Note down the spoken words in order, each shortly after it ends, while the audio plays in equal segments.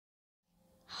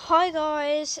Hi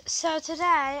guys, so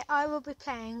today I will be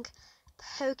playing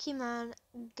Pokemon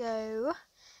Go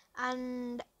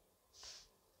and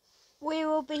we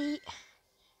will be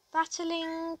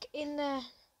battling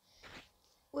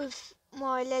with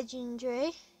my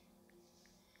legendary.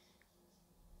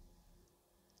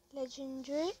 So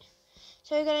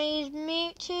we're going to use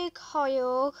Mewtwo,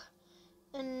 Kyogre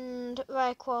and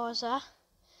Rayquaza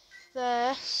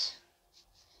versus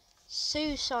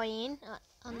Suicine.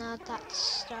 I know that's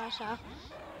starter.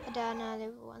 I don't know the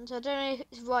other ones. I don't know if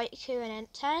it's Raikou and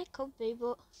Entei. Could be,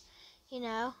 but you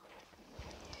know.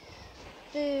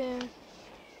 Boom.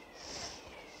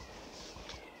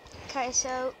 Okay,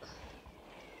 so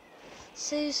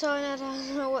Suicine, I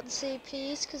don't know what the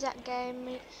CP is because that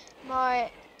game, my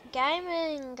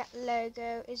gaming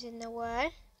logo is in the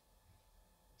way.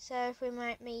 So if we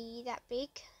make me that big,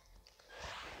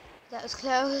 that was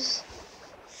close.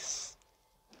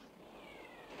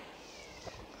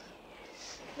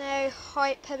 No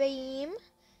Hyper Beam.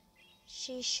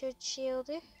 She should shield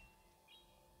it.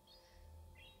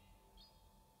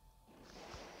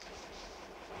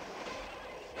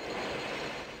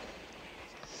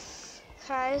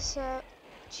 Okay, so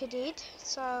she did,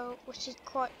 so which is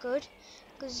quite good,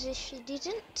 because if she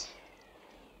didn't,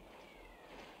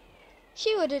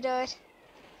 she would have died.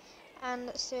 And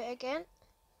let's do it again.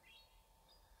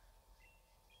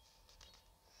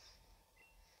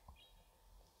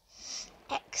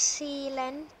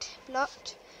 Excellent.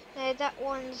 Blocked. No, that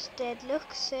one's dead.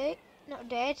 Look, see? Not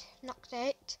dead, knocked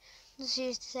out. Just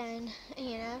use the sound,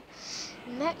 you know.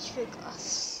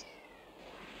 Metricus.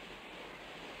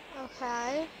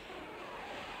 Okay.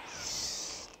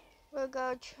 We'll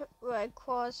go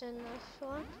Rayquaza in this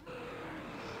one.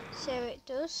 See how it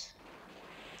does.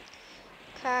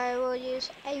 Okay, we'll use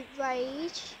a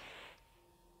Rage.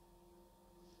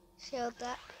 Shield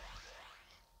that.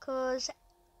 Because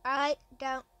I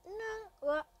don't know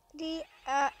what the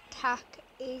attack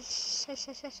is.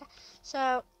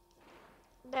 So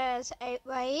there's a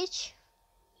Rage.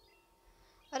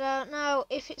 I don't know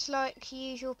if it's like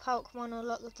usual Pokemon or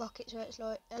like the Pockets where it's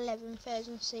like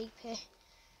 11,000 CP.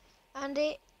 And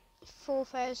it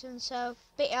 4,000, so a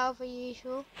bit over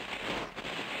usual.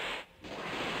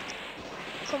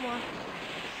 Come on.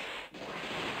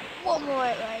 One more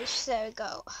Rage, there we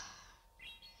go.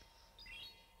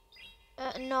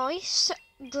 Nice,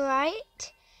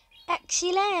 great,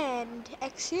 excellent.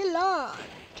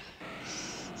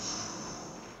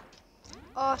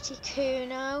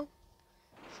 Articuno,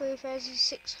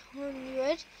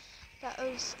 3,600. That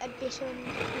was a bit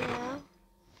you know.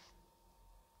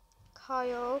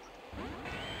 Kyogre.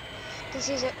 This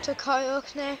is up to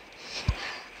Kyogre now.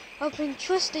 I've been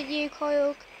trusting you,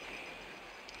 Kyogre.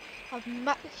 I've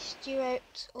maxed you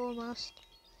out almost.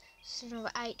 There's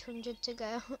another 800 to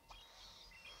go.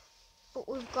 But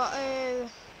we've got a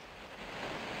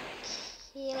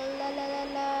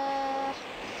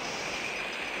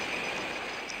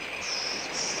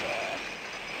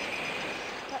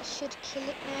that should kill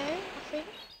it now, I think.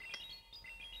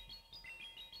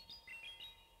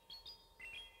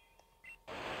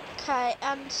 Okay,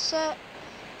 and so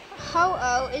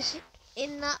Ho-Oh is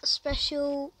in that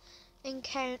special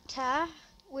encounter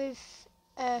with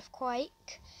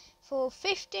Earthquake for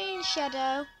 15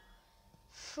 Shadow,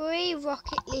 3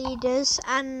 Rocket Leaders,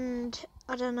 and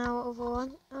I don't know what other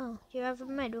one. Oh, you have a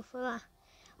medal for that.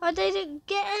 I didn't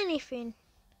get anything.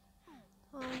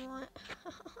 Oh my.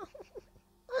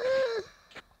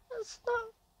 It's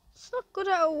not good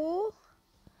at all.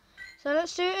 So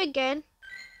let's do it again.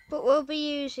 But we'll be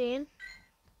using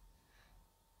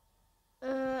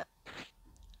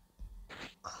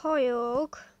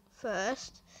Kyogre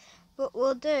first, but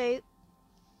we'll do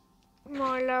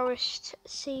my lowest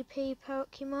CP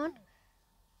Pokemon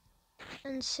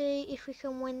and see if we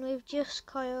can win with just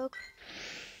Kyogre.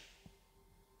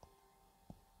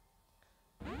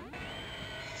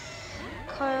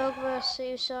 Kyogre vs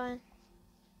Suicine.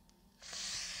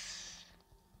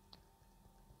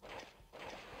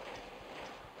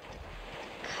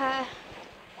 Okay.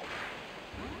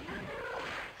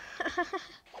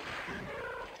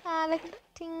 Look at that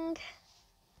thing.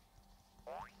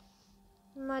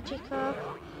 Magikarp.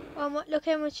 Oh, look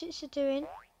how much it's doing.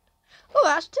 Oh,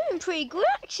 that's doing pretty good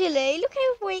actually. Look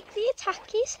how weak the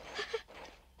attack is.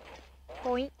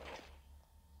 Point.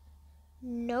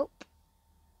 Nope.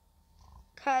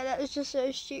 Okay, that was just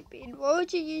so stupid. Why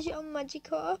would you use it on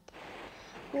Magikarp?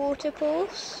 Water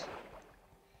Pulse.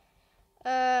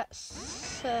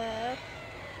 So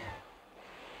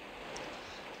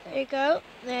there you go.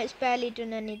 No, it's barely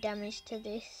done any damage to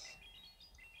this.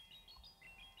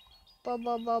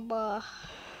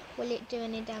 Will it do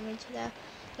any damage though?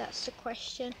 That's the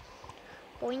question.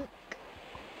 Boink,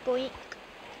 boink,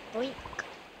 boink,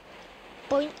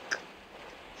 boink.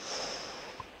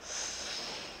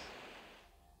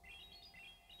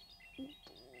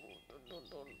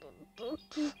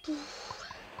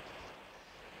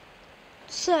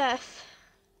 Surf.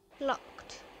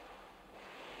 Locked.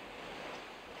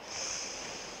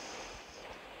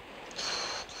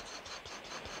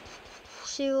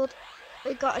 Shield.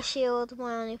 We got a shield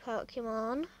my only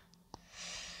Pokemon.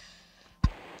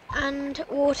 And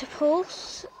water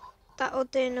pulse. That'll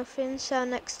do nothing, so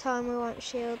next time we won't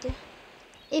shield it.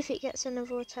 If it gets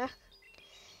another attack.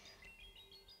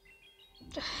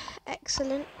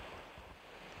 Excellent.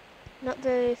 Not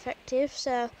very effective,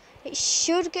 so it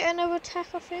should get another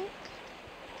attack, I think.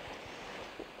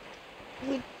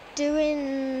 We're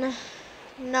doing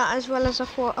not as well as I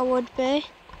thought I would be.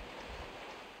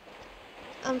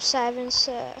 I'm saving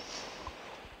Surf.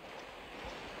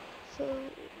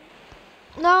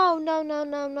 No.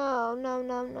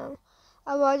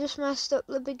 Oh, I just messed up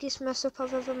the biggest mess up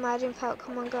I've ever made in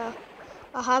Pokemon Go.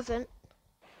 I haven't.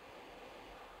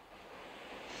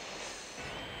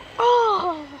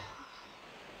 Oh!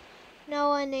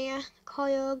 No, I near.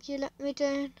 Kyogre, you let me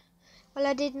down. Well,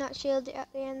 I did not shield it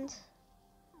at the end.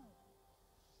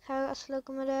 Okay, I got a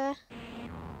Slugma there.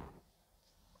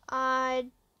 I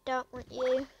don't want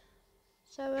you.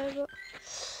 Sorry, but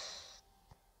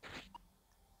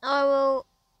I will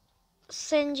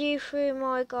send you through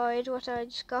my guide what I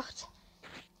just got.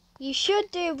 You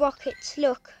should do rockets.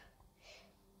 Look.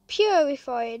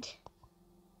 Purified.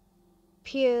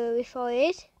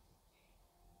 Purified.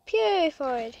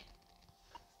 Purified.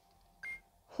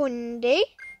 Hundy.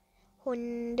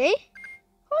 Hundy.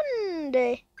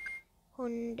 Hundy.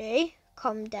 Hundy.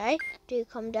 Comday. Do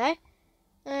Comday.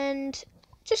 And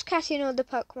just catching all the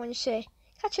Pokemon you see.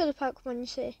 Catch all the Pokemon you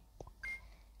see.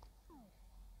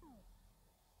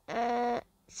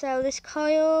 So this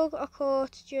Kyogre I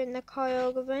caught during the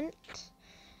Kyogre event.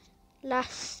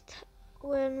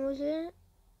 When was it?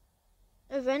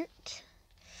 Event.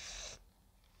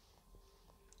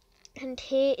 And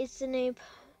here is the new.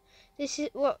 This is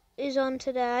what is on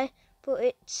today, but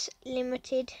it's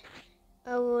limited.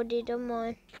 I've already done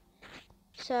mine.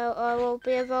 So I will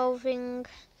be evolving.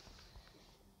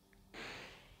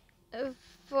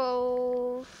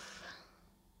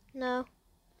 No.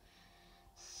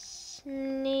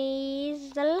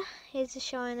 Sneasel. Here's a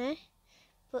shiny,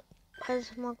 but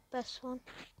here's my best one.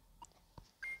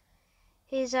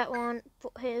 Here's that one,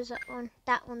 but here's that one.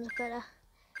 That one's better.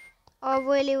 I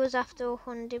really was after a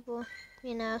Hundy, but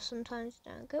you know, sometimes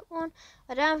you don't get one.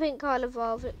 I don't think I'll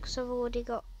evolve it because I've already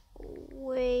got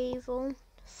Weevil.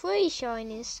 3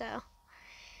 shinies, so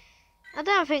I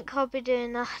don't think I'll be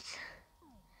doing that.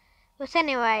 But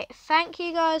anyway, thank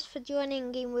you guys for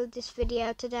joining in with this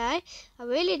video today. I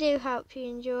really do hope you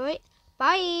enjoy.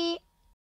 Bye!